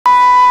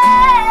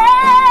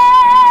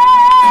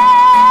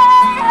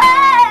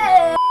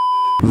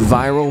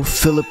Viral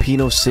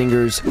Filipino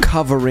singers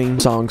covering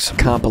songs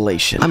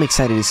compilation. I'm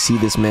excited to see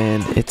this,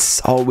 man. It's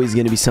always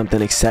going to be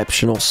something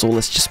exceptional, so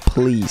let's just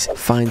please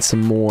find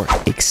some more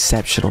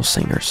exceptional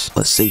singers.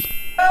 Let's see.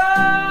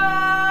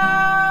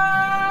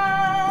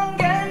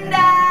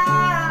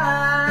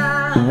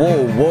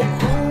 Whoa,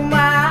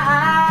 whoa.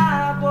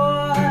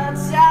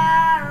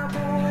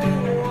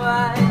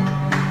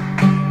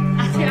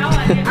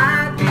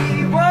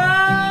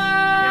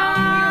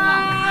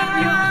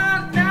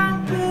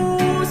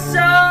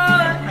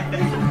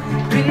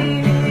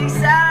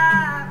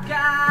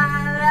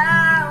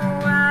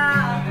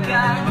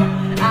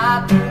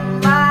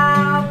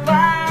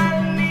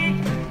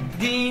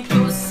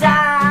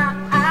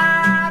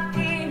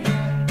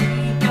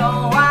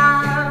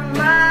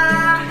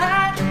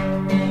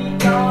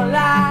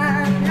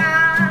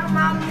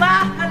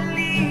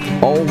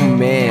 Oh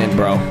man,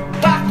 bro.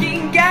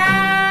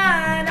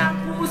 Pakinggan ang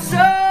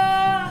puso,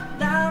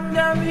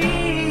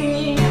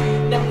 damdamin,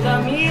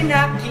 damdamin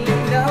aking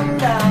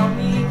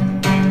damdamin.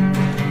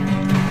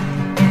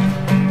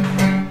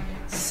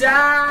 Sa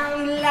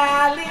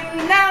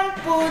ilalim ng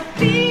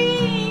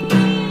puting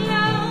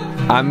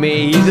ilaw, I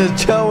mean, he's just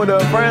chilling with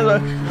her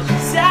friends.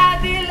 sa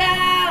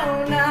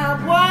dilaw na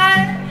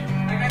buwan,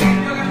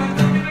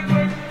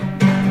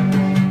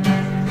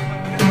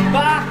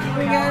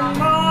 pakinggan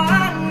mo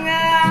ang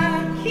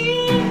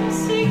aking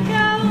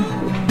sigaw.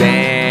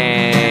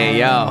 Dang,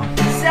 yo.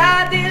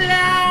 Sa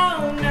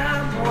dilaw na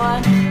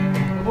buwan.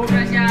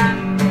 Buka siya.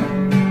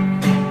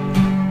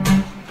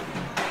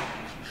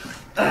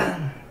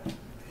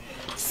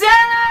 Sa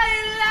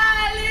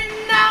ilalim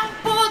ng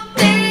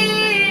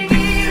puting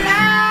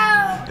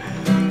ilaw,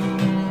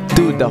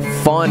 Dude, the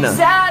fun.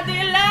 sa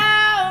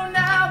dilaw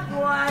na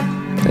buwan.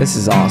 This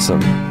is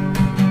awesome.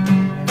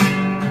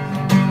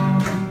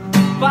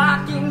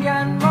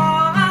 Pakinggan mo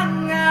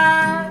ang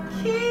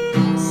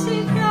aking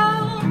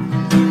sigaw.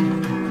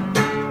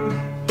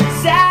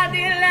 Sa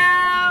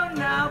dilaw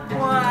na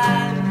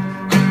buwan.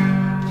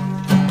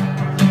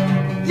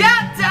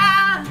 Yata!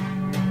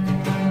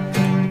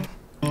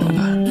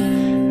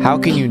 How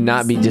can you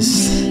not be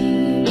just...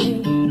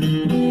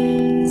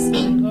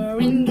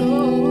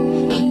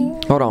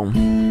 Hold on.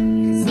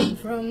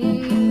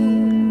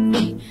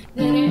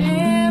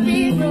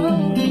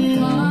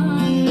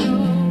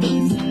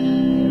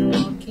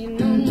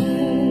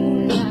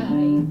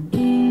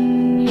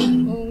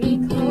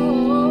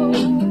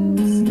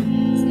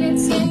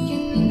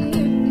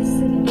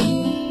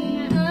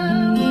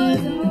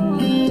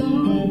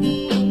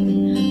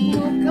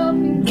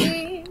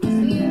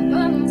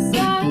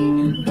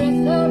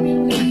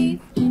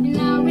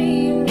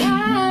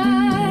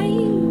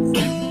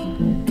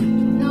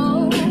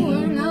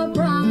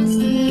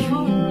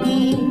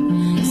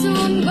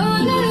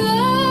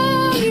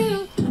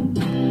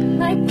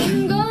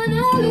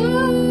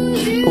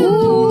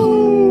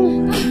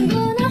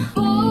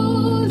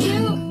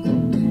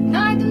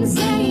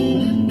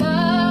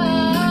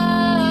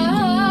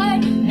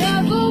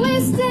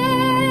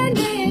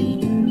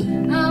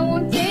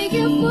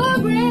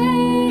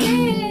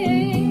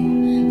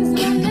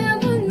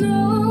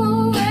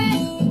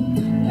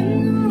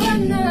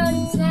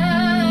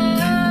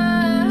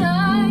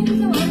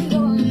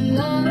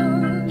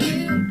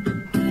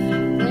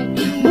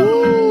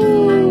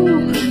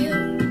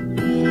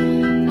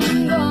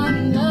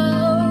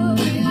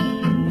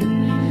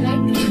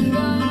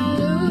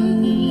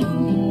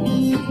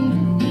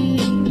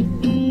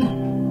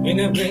 In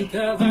a blink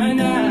of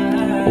an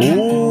eye,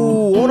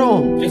 Ooh, hold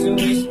on. just a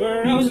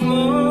whisper of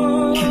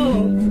smoke.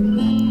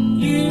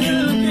 You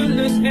could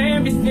lose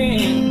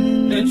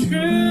everything. The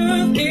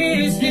truth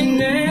is you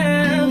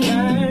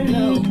never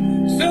know.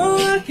 So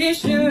I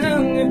kiss you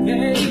longer,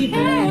 baby.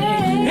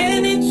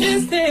 And it's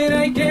just that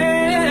I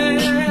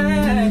get.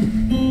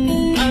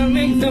 I'll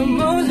make the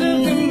most of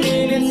the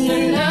minutes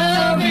and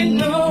love with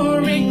no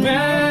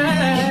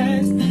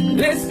regrets.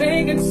 Let's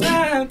take a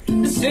time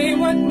to say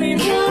what we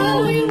want.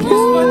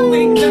 What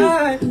we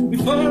got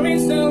before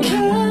it's over.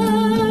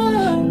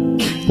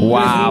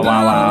 Wow,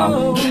 wow,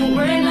 wow.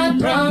 When I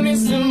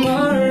promise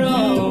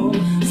tomorrow,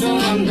 so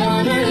I'm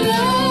gonna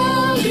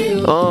love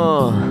you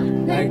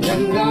like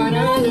I'm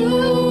gonna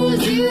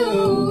lose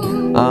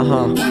you.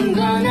 I'm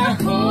gonna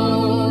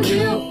hold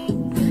you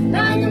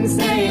like I'm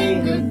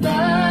saying goodbye.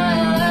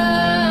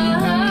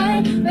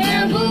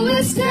 Wherever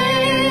we're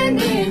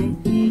standing,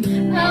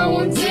 I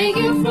won't take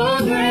it for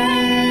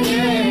granted.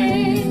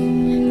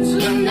 'Cause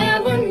we'll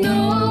never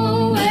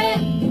know it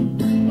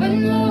when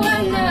we're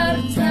running out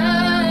of time.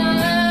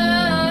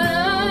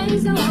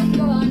 So I'm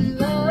gonna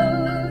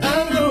love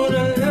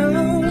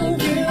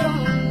you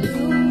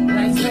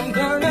like I'm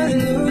gonna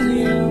lose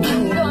you.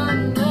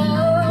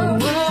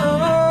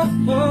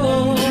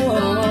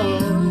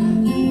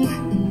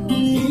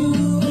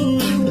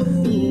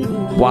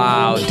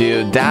 Wow,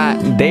 dude,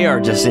 they are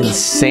just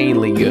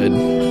insanely good.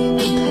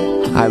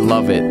 I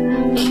love it.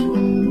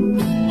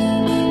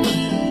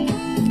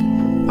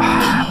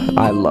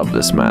 I love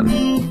this, man.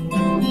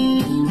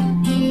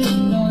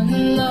 Gonna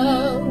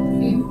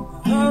love you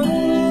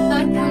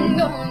like I'm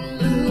gonna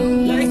lose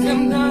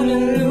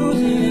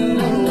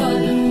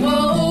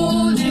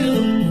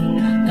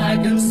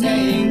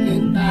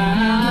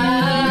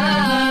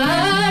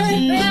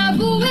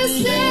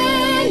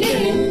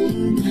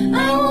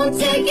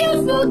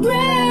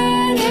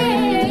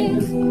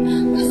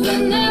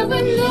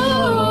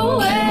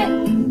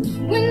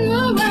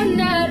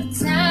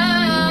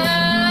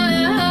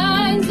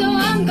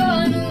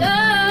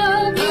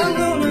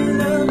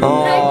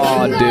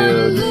Oh,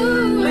 dude.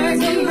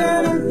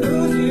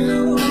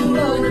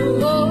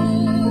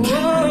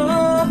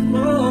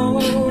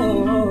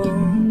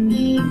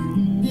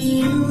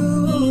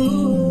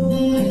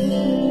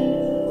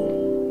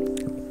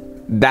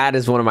 That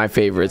is one of my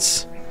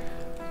favorites.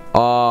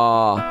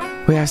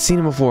 Wait, I've seen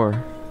him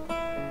before.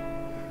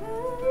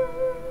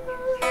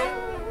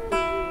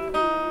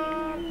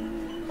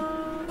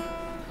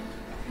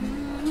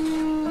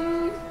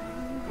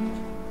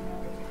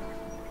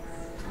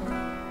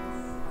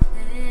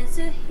 There's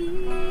a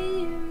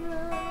hero.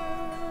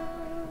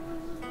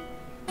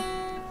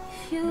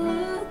 If you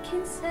look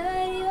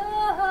inside your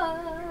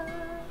heart,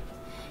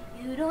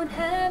 you don't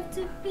have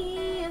to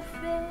be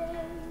afraid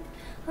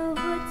of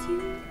what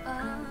you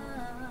are.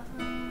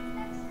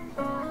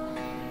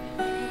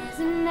 There's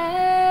an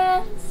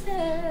answer.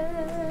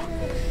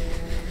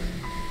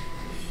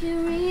 If you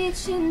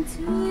reach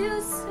into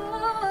your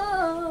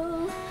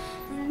soul,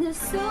 and the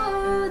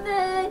soul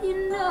that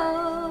you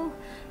know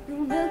will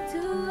melt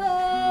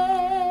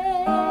away.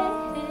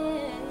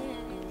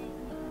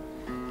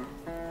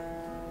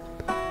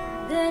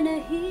 Then a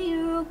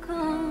hero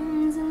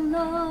comes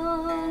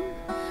along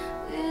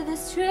with the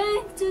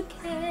strength to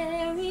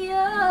carry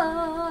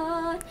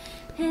on,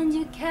 and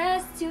you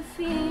cast your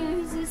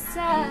fears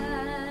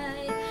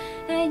aside,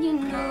 and you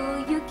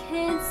know you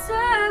can't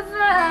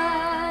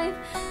survive.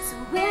 So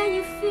when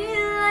you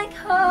feel like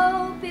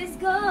hope is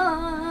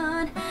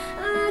gone,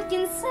 look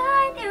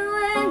inside you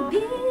and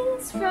be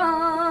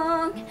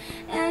strong,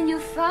 and you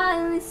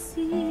finally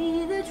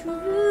see the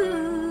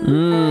truth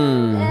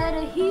that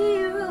a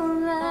hero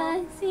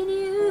lies in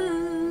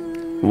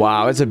you.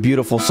 Wow, it's a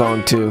beautiful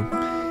song too.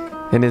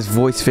 And his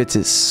voice fits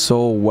it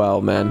so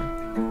well, man.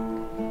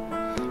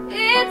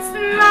 It's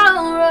the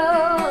long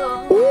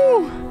road.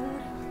 Ooh.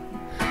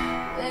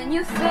 When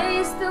you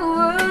face the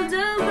world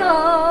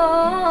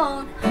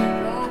alone,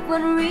 no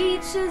one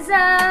reaches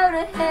out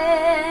a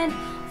hand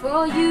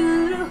for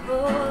you to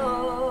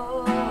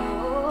hold.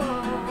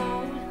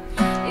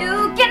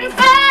 You can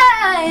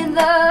find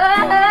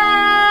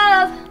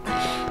love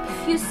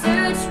if you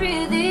search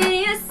within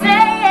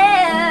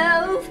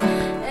yourself,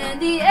 and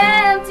the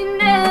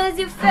emptiness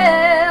you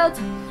felt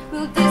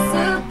will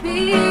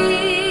disappear.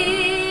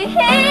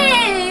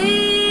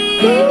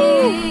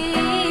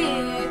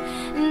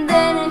 And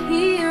then a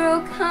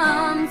hero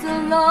comes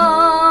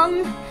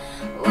along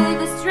with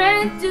the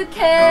strength to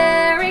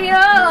carry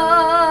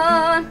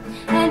on,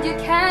 and you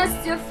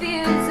cast your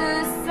fears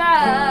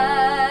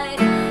aside,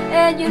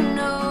 and you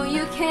know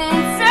you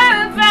can't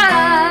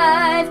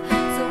survive.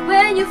 So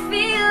when you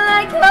feel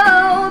like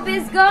hope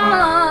is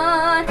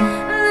gone,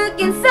 look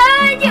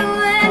inside you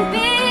and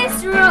be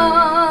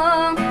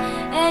strong,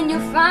 and you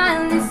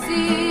finally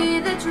see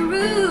the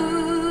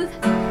truth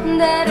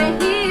that a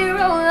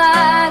hero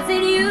lies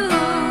in you.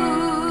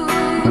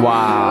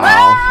 Wow.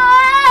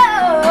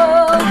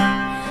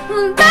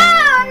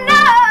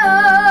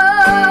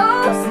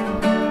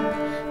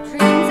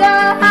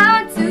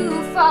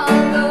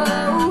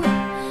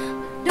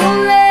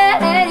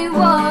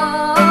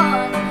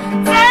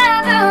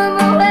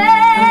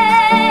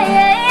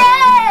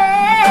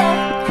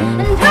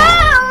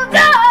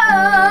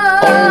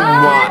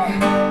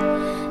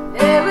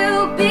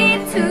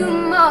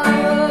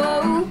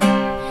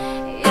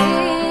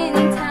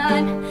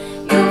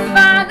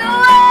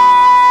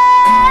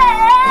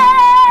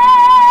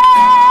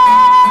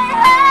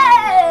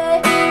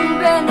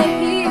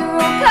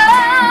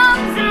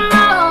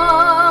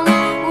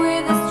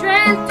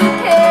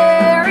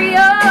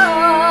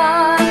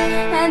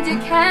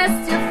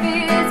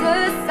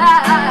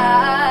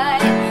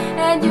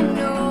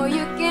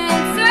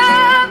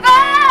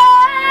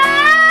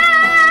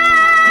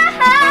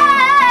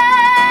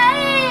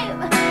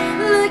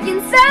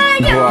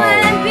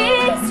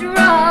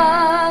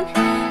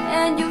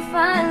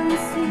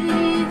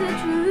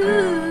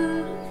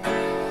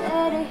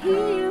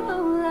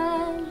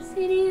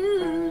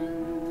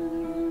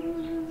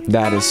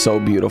 That is so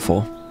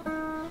beautiful.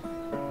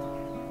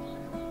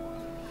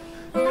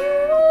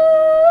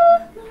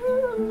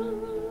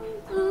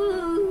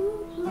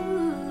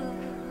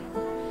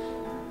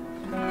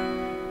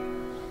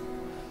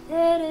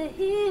 That a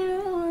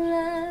hero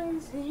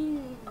lies in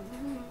you.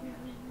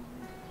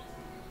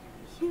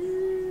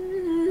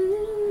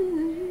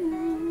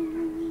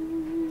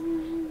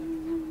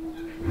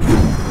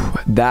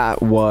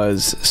 That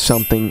was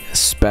something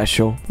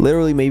special.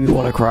 Literally made me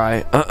want to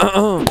cry.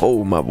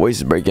 Oh, my voice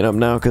is breaking up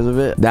now because of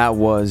it. That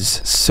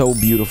was so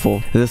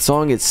beautiful. The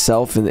song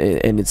itself and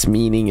its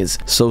meaning is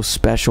so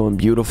special and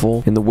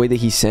beautiful, and the way that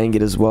he sang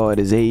it as well at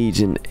his age,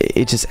 and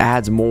it just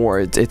adds more.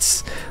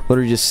 It's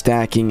literally just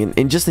stacking,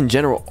 and just in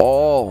general,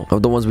 all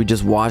of the ones we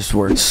just watched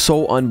were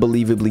so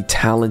unbelievably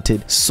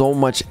talented, so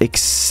much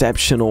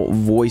exceptional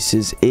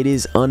voices. It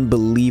is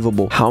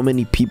unbelievable how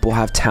many people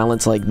have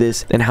talents like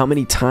this, and how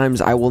many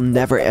times I will never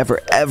never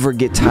ever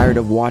get tired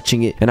of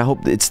watching it, and I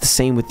hope it's the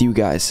same with you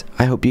guys.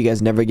 I hope you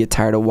guys never get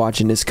tired of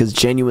watching this, because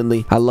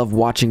genuinely I love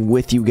watching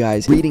with you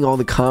guys, reading all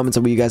the comments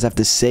of what you guys have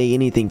to say,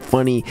 anything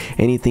funny,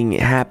 anything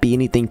happy,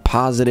 anything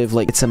positive.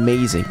 Like, it's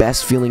amazing.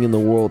 Best feeling in the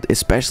world,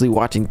 especially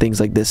watching things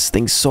like this.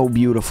 Things so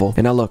beautiful.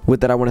 And now look,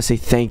 with that, I want to say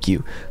thank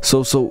you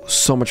so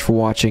much for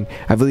watching.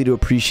 I really do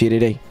appreciate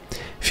it. Hey,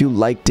 if you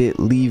liked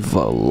it, leave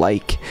a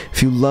like.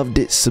 If you loved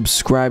it,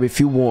 subscribe. If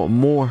you want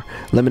more,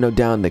 let me know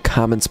down in the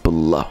comments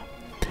below.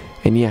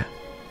 And yeah,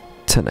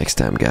 till next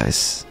time,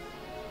 guys.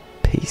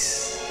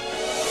 Peace.